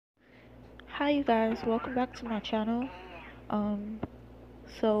Hi you guys, welcome back to my channel. Um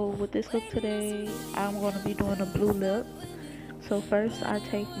so with this look today, I'm going to be doing a blue lip. So first I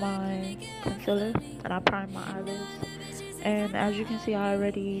take my concealer and I prime my eyelids. And as you can see, I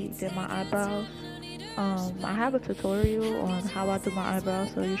already did my eyebrows. I have a tutorial on how I do my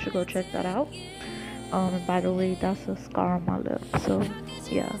eyebrows, so you should go check that out. And by the way, that's a scar on my lip. So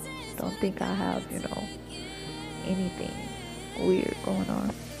yeah, don't think I have, anything weird going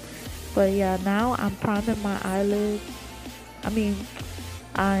on. But yeah, now I'm priming my eyelids.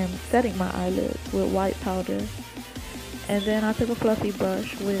 I'm setting my eyelids with white powder. And then I took a fluffy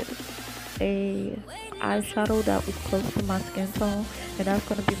brush with a eyeshadow that was close to my skin tone. And that's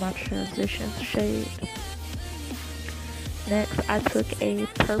going to be my transition shade. Next, I took a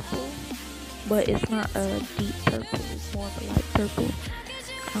purple. But it's not a deep purple. It's more of a light purple.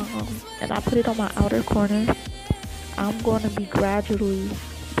 And I put it on my outer corner. I'm going to be gradually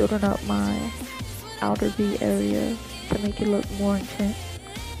building up my outer V area to make it look more intense.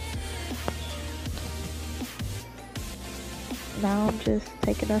 Now I'm just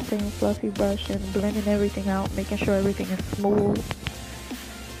taking that same fluffy brush and blending everything out, making sure everything is smooth.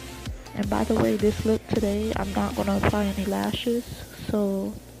 And by the way, this look today, I'm not going to apply any lashes.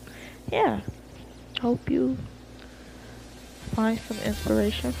 So yeah, hope you find some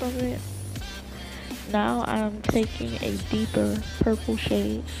inspiration from it. Now I'm taking a deeper purple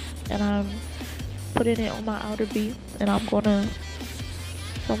shade and I'm putting it on my outer V, and I'm gonna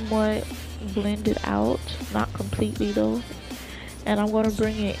somewhat blend it out, not completely though, and I'm gonna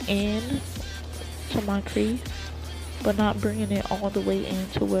bring it in to my crease, but not bringing it all the way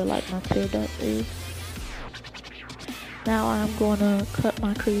into where like my tear duct is. Now I'm gonna cut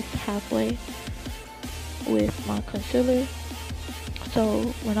my crease halfway with my concealer.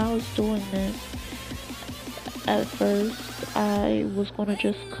 So when I was doing this, at first I was gonna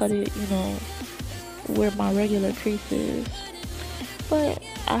just cut it, where my regular crease is, but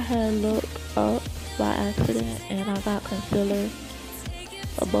I had looked up by accident and I got concealer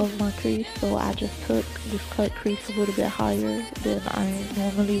above my crease, so I just took this cut crease a little bit higher than I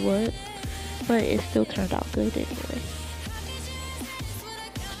normally would, but it still turned out good anyway.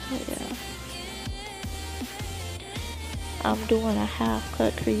 So yeah, I'm doing a half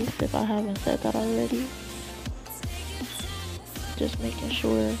cut crease if I haven't said that already. Just making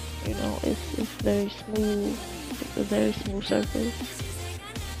sure, it's very smooth. It's a very smooth surface.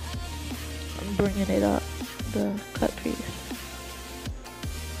 I'm bringing it up the cut crease.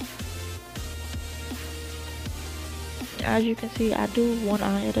 As you can see, I do one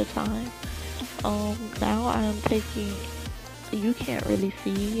eye at a time. Now I'm taking, you can't really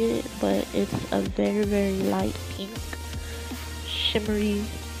see it, but it's a very, very light pink, shimmery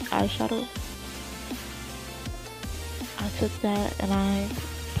eyeshadow. I took that and I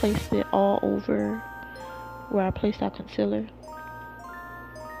placed it all over where I placed that concealer,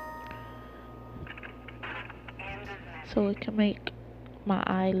 so it can make my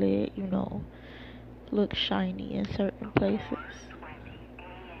eyelid, look shiny in certain places.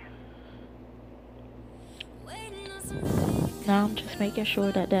 Now I'm just making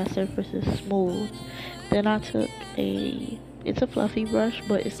sure that that surface is smooth. Then I took it's a fluffy brush,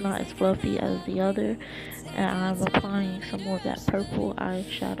 but it's not as fluffy as the other, and I'm applying some more of that purple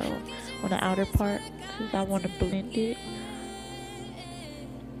eyeshadow on the outer part because I want to blend it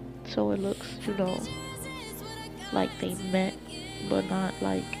so it looks, like they met but not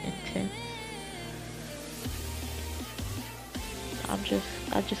like intense.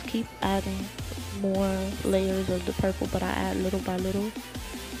 I just keep adding more layers of the purple, but I add little by little.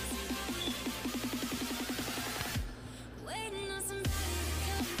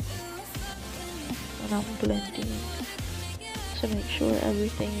 And I'm blending to make sure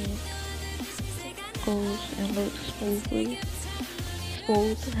everything goes and looks smooth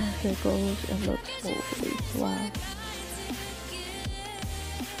as it goes and looks smoothly. Wow.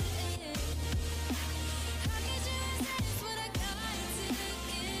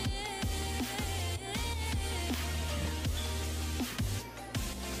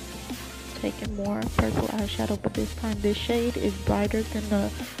 Taking more purple eyeshadow, but this time this shade is brighter than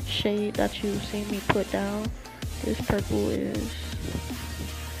the shade that you've seen me put down. This purple is,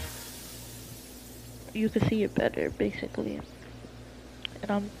 you can see it better basically.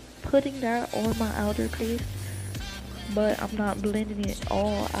 And I'm putting that on my outer crease, but I'm not blending it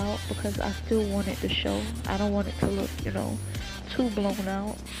all out because I still want it to show. I don't want it to look, too blown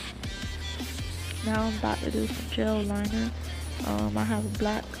out. Now I'm about to do some gel liner. I have a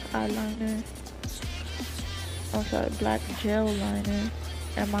black eyeliner, black gel liner,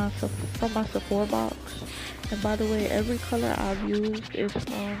 and from my Sephora box. And by the way, every color I've used is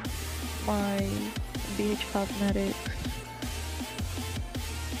from my BH Cosmetics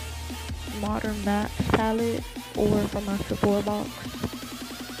Modern Matte palette or from my Sephora box.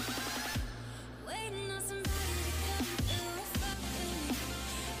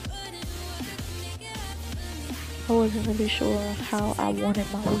 I wasn't really sure how I wanted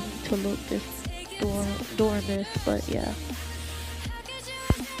my wing to look during this, but yeah.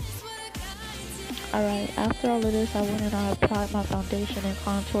 Alright, after all of this, I went and I applied my foundation and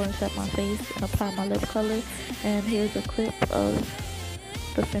contour and set my face and applied my lip color. And here's a clip of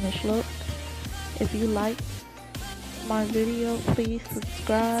the finished look. If you like my video, please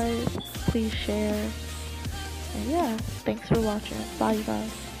subscribe, please share. And yeah, thanks for watching. Bye, you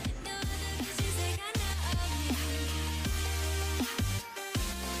guys.